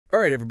All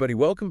right, everybody,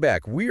 welcome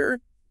back. We're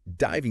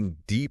diving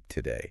deep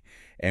today,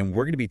 and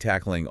we're going to be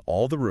tackling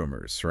all the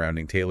rumors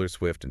surrounding Taylor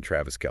Swift and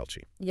Travis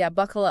Kelce. Yeah,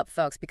 buckle up,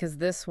 folks, because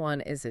this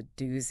one is a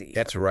doozy.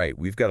 That's right.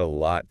 We've got a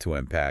lot to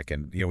unpack,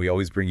 and we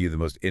always bring you the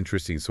most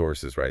interesting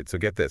sources, right? So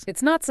get this.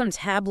 It's not some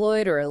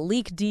tabloid or a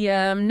leaked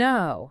DM,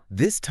 no.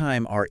 This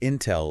time, our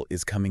intel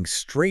is coming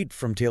straight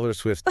from Taylor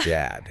Swift's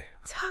dad.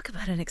 Talk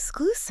about an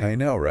exclusive. I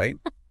know, right?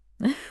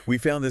 We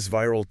found this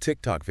viral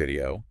TikTok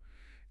video,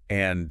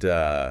 and,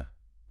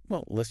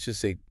 well, let's just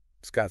say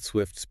Scott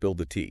Swift spilled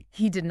the tea.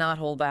 He did not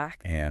hold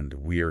back. And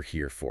we're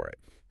here for it.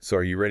 So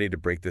are you ready to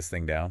break this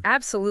thing down?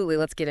 Absolutely.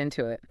 Let's get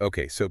into it.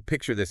 Okay, so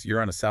picture this.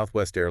 You're on a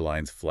Southwest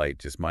Airlines flight,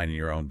 just minding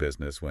your own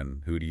business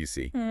when who do you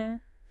see? None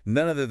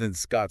other than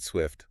Scott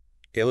Swift,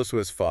 Taylor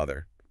Swift's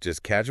father,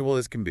 just casual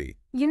as can be.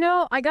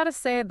 I gotta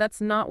say,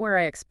 that's not where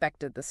I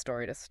expected the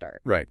story to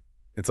start. Right.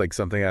 It's like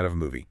something out of a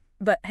movie.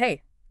 But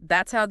hey,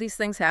 that's how these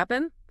things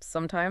happen.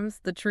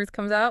 Sometimes the truth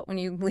comes out when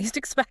you least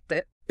expect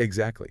it.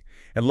 Exactly.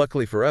 And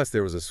luckily for us,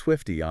 there was a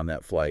Swiftie on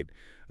that flight,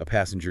 a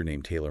passenger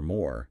named Taylor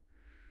Moore,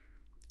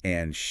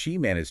 and she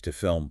managed to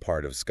film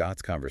part of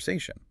Scott's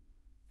conversation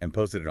and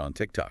posted it on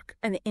TikTok.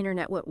 And the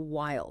internet went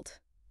wild.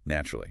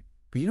 Naturally.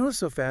 But you know what's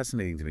so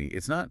fascinating to me?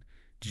 It's not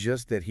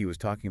just that he was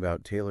talking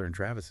about Taylor and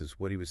Travis, it's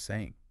what he was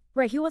saying.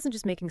 Right, he wasn't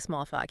just making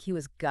small talk, he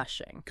was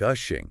gushing.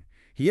 Gushing.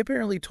 He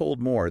apparently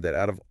told Moore that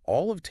out of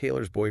all of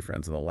Taylor's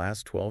boyfriends in the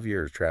last 12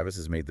 years, Travis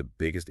has made the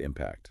biggest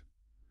impact.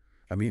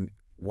 I mean,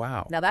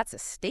 wow. Now that's a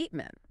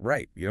statement.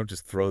 Right. You don't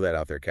just throw that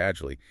out there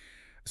casually,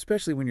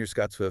 especially when you're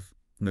Scott Swift,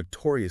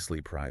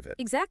 notoriously private.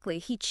 Exactly.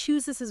 He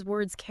chooses his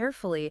words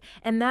carefully,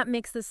 and that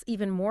makes this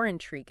even more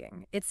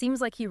intriguing. It seems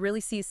like he really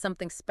sees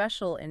something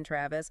special in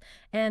Travis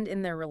and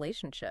in their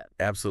relationship.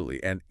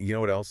 Absolutely. And you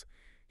know what else?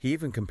 He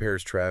even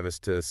compares Travis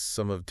to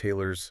some of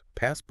Taylor's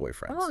past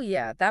boyfriends. Oh,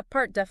 yeah. That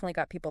part definitely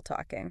got people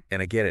talking.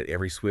 And I get it.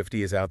 Every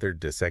Swiftie is out there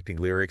dissecting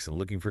lyrics and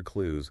looking for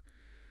clues.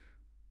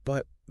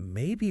 But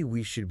maybe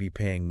we should be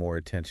paying more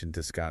attention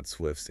to Scott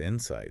Swift's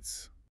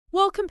insights.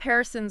 Well,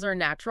 comparisons are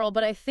natural,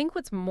 but I think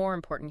what's more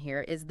important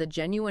here is the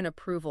genuine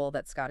approval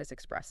that Scott is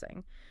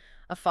expressing.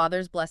 A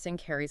father's blessing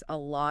carries a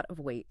lot of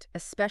weight,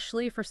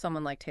 especially for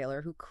someone like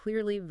Taylor, who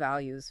clearly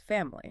values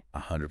family.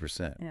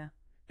 100%. Yeah.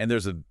 And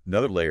there's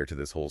another layer to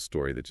this whole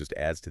story that just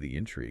adds to the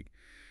intrigue.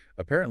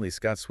 Apparently,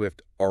 Scott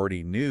Swift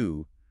already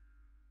knew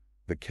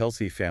the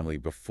Kelce family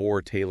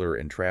before Taylor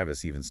and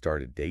Travis even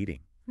started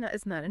dating. Now,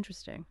 isn't that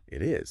interesting?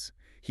 It is.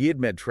 He had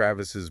met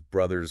Travis's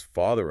brother's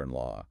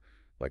father-in-law,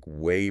 like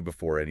way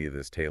before any of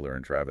this Taylor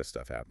and Travis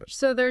stuff happened.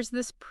 So there's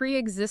this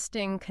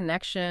pre-existing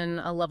connection,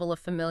 a level of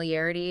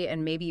familiarity,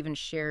 and maybe even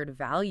shared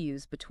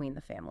values between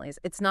the families.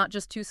 It's not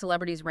just two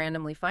celebrities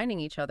randomly finding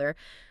each other.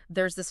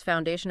 There's this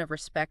foundation of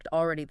respect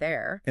already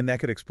there. And that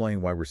could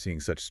explain why we're seeing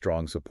such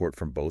strong support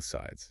from both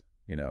sides.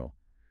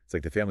 It's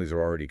like the families are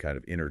already kind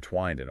of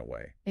intertwined in a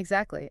way.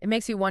 Exactly. It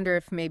makes you wonder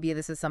if maybe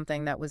this is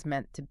something that was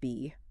meant to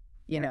be,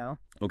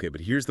 Okay, but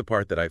here's the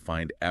part that I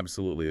find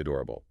absolutely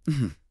adorable.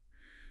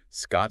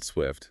 Scott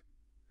Swift,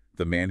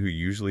 the man who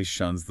usually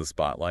shuns the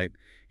spotlight,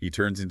 he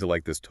turns into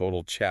like this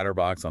total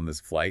chatterbox on this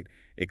flight,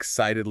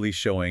 excitedly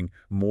showing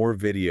more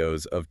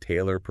videos of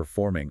Taylor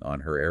performing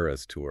on her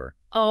Eras tour.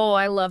 Oh,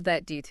 I love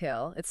that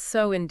detail. It's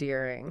so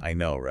endearing. I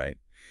know, right?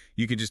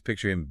 You can just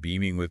picture him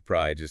beaming with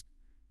pride, just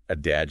a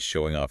dad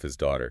showing off his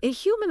daughter. It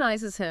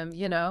humanizes him,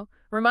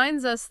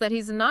 reminds us that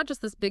he's not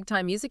just this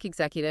big-time music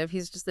executive.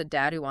 He's just a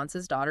dad who wants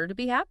his daughter to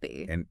be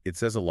happy. And it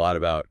says a lot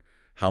about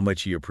how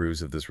much he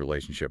approves of this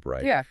relationship,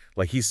 right? Yeah.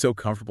 Like he's so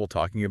comfortable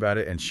talking about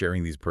it and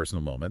sharing these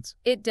personal moments.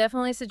 It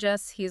definitely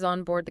suggests he's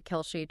on board the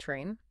Kelce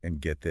train. And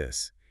get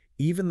this,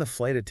 even the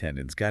flight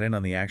attendants got in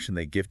on the action.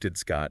 They gifted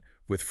Scott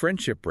with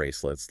friendship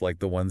bracelets like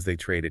the ones they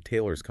trade at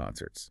Taylor's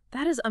concerts.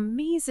 That is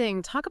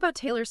amazing. Talk about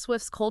Taylor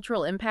Swift's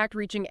cultural impact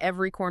reaching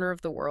every corner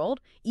of the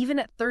world, even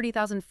at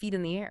 30,000 feet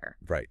in the air.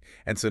 Right.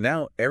 And so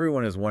now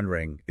everyone is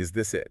wondering, is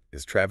this it?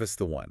 Is Travis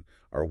the one?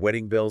 Are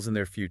wedding bells in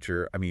their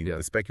future? I mean,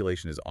 the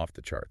speculation is off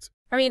the charts.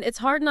 It's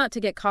hard not to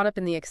get caught up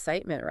in the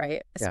excitement,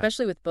 right?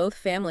 Especially with both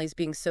families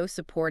being so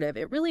supportive.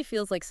 It really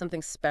feels like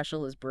something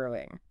special is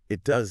brewing.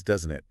 It does,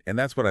 doesn't it? And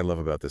that's what I love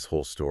about this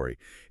whole story.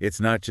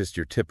 It's not just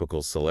your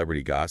typical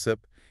celebrity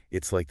gossip.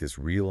 It's like this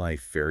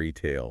real-life fairy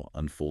tale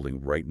unfolding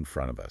right in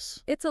front of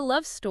us. It's a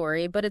love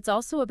story, but it's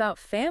also about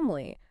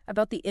family,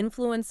 about the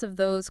influence of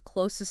those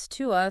closest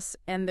to us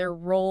and their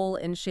role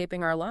in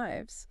shaping our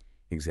lives.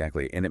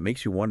 Exactly. And it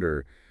makes you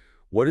wonder,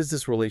 what does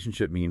this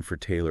relationship mean for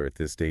Taylor at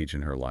this stage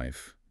in her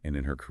life and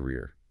in her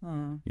career?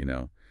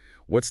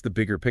 What's the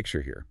bigger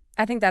picture here?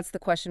 I think that's the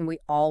question we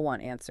all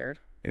want answered.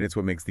 And it's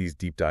what makes these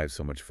deep dives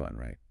so much fun,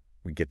 right?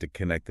 We get to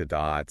connect the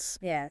dots,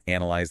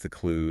 analyze the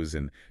clues,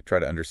 and try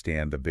to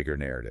understand the bigger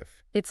narrative.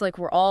 It's like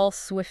we're all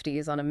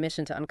Swifties on a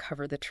mission to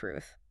uncover the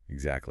truth.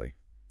 Exactly.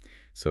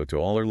 So to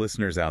all our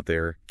listeners out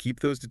there, keep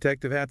those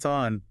detective hats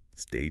on,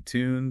 stay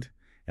tuned,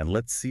 and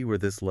let's see where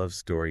this love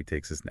story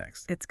takes us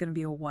next. It's going to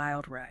be a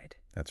wild ride.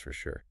 That's for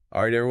sure.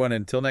 All right, everyone,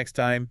 until next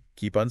time,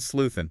 keep on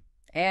sleuthing.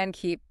 And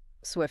keep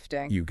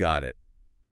Swifting. You got it.